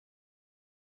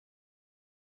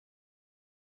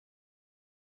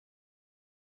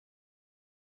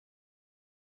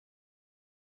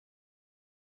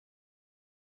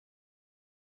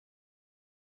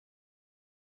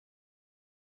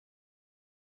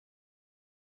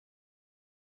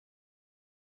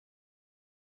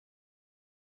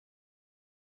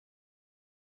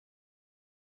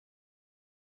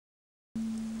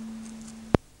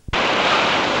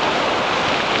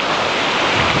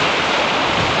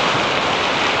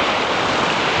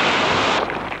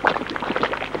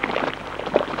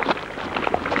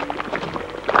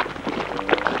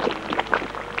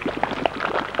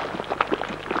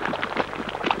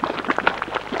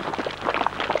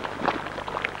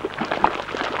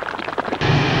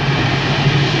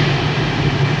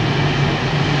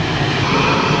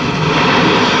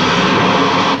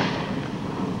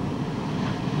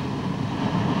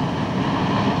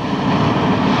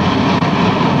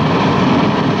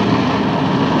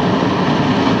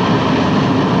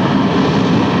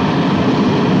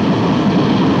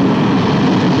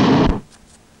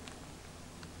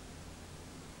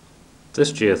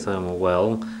This geothermal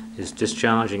well is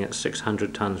discharging at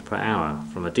 600 tons per hour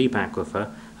from a deep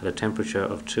aquifer at a temperature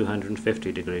of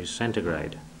 250 degrees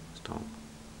centigrade. Stop.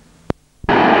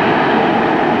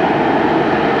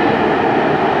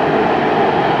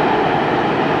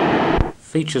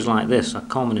 Features like this are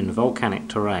common in volcanic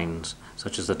terrains,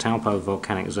 such as the Taupo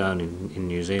volcanic zone in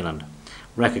New Zealand,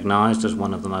 recognised as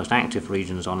one of the most active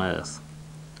regions on Earth.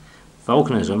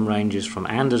 Volcanism ranges from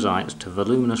andesites to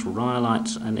voluminous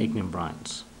rhyolites and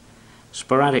ignimbrites.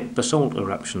 Sporadic basalt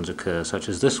eruptions occur, such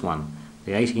as this one,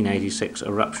 the 1886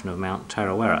 eruption of Mount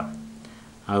Tarawera.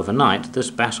 Overnight,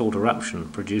 this basalt eruption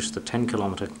produced the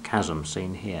 10-kilometre chasm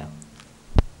seen here.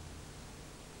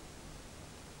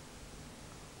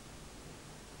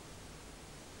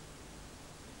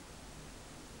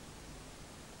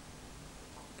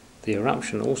 The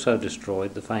eruption also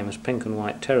destroyed the famous pink and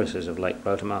white terraces of Lake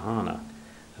Rotomahana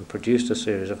and produced a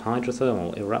series of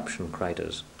hydrothermal eruption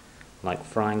craters, like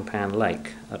Frying Pan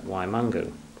Lake at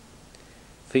Waimungu.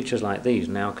 Features like these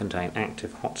now contain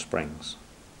active hot springs.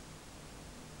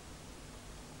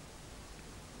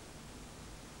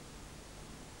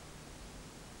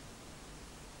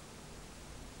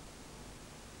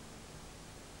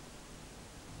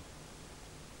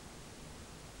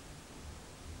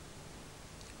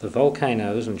 The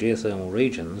volcanoes and geothermal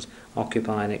regions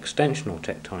occupy an extensional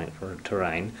tectonic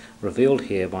terrain revealed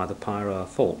here by the Pyroa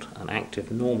Fault, an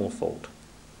active normal fault.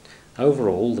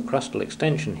 Overall, the crustal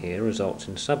extension here results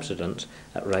in subsidence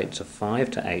at rates of 5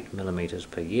 to 8 millimeters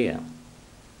per year.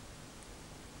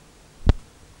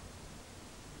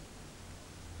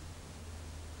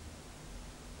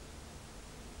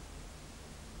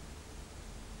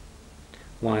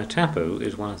 Waitapu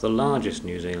is one of the largest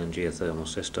New Zealand geothermal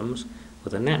systems,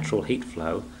 with a natural heat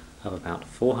flow of about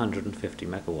 450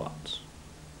 megawatts.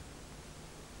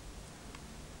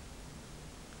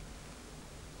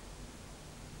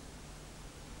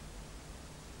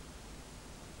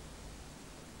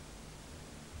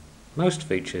 Most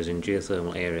features in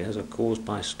geothermal areas are caused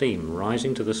by steam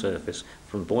rising to the surface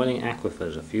from boiling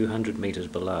aquifers a few hundred meters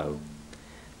below.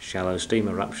 Shallow steam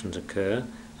eruptions occur,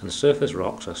 and surface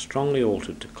rocks are strongly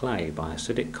altered to clay by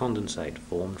acidic condensate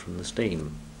formed from the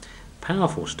steam.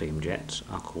 Powerful steam jets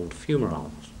are called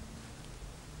fumaroles.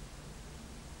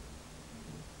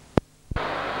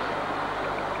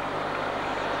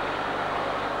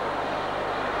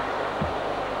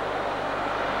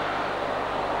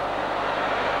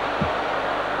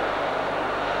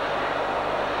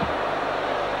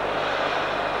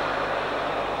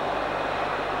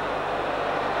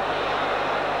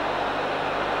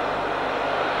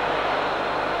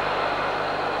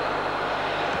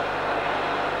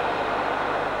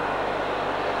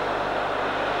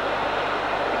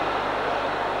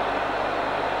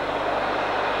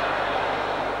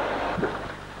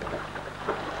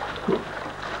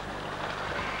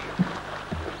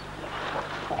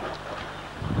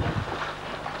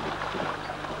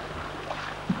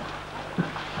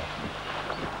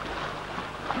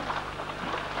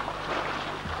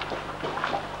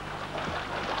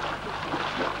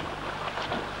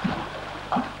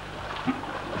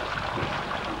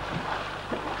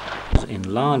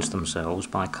 Enlarge themselves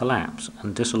by collapse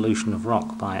and dissolution of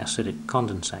rock by acidic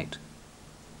condensate.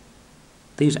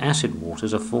 These acid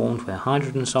waters are formed where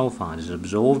hydrogen sulfide is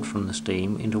absorbed from the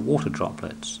steam into water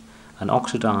droplets and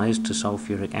oxidized to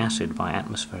sulfuric acid by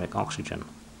atmospheric oxygen.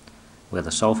 Where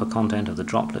the sulfur content of the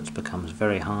droplets becomes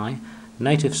very high,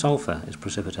 native sulfur is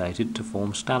precipitated to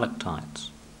form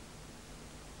stalactites.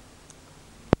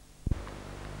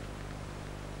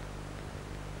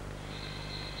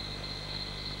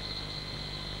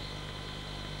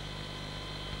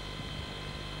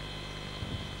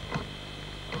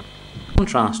 In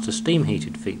contrast to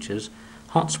steam-heated features,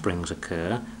 hot springs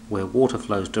occur where water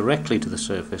flows directly to the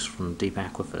surface from deep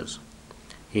aquifers.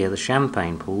 Here the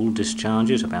Champagne Pool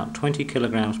discharges about 20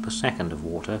 kilograms per second of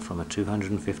water from a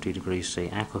 250 degrees C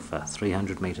aquifer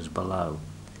 300 meters below.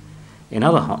 In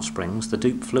other hot springs, the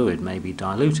deep fluid may be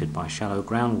diluted by shallow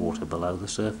groundwater below the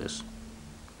surface.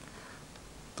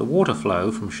 The water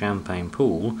flow from Champagne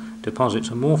Pool deposits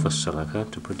amorphous silica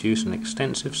to produce an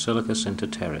extensive silica sinter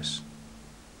terrace.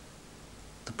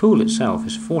 The pool itself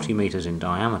is 40 meters in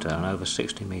diameter and over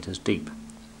 60 meters deep.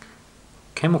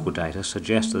 Chemical data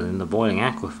suggest that in the boiling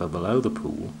aquifer below the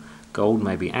pool, gold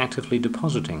may be actively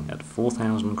depositing at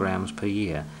 4,000 grams per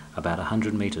year, about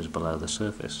 100 meters below the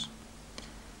surface.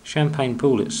 Champagne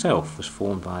Pool itself was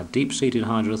formed by a deep-seated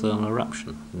hydrothermal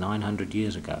eruption 900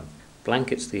 years ago.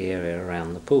 Blankets the area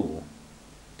around the pool.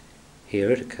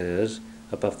 Here it occurs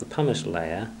above the pumice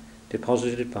layer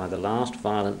deposited by the last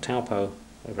violent Taupo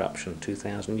eruption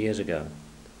 2,000 years ago.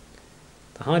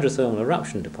 The hydrothermal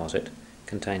eruption deposit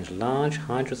contains large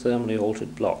hydrothermally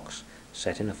altered blocks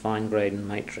set in a fine-grained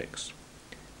matrix.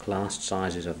 Clast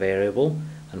sizes are variable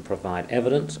and provide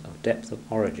evidence of depth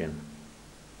of origin.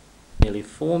 Nearly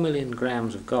 4 million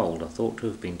grams of gold are thought to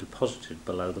have been deposited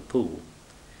below the pool.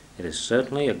 It is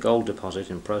certainly a gold deposit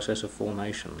in process of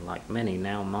formation, like many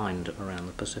now mined around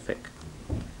the Pacific.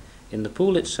 In the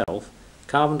pool itself,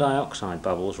 carbon dioxide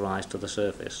bubbles rise to the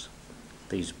surface.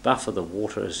 These buffer the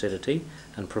water acidity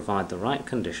and provide the right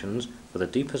conditions for the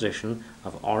deposition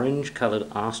of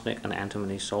orange-coloured arsenic and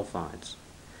antimony sulfides.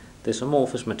 This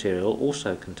amorphous material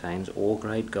also contains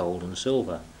ore-grade gold and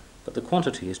silver, but the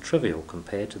quantity is trivial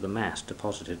compared to the mass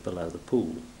deposited below the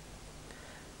pool.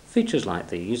 Features like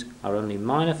these are only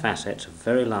minor facets of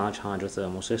very large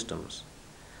hydrothermal systems.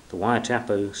 The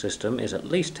Waiatapu system is at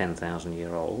least 10,000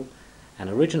 years old and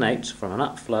originates from an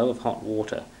upflow of hot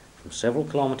water from several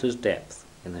kilometres depth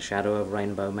in the shadow of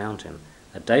Rainbow Mountain,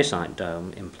 a dacite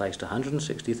dome emplaced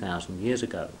 160,000 years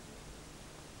ago.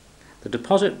 The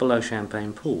deposit below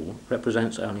Champagne Pool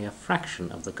represents only a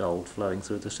fraction of the gold flowing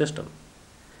through the system,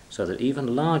 so that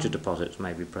even larger deposits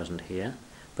may be present here,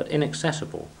 but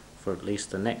inaccessible for at least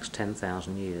the next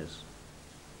 10,000 years.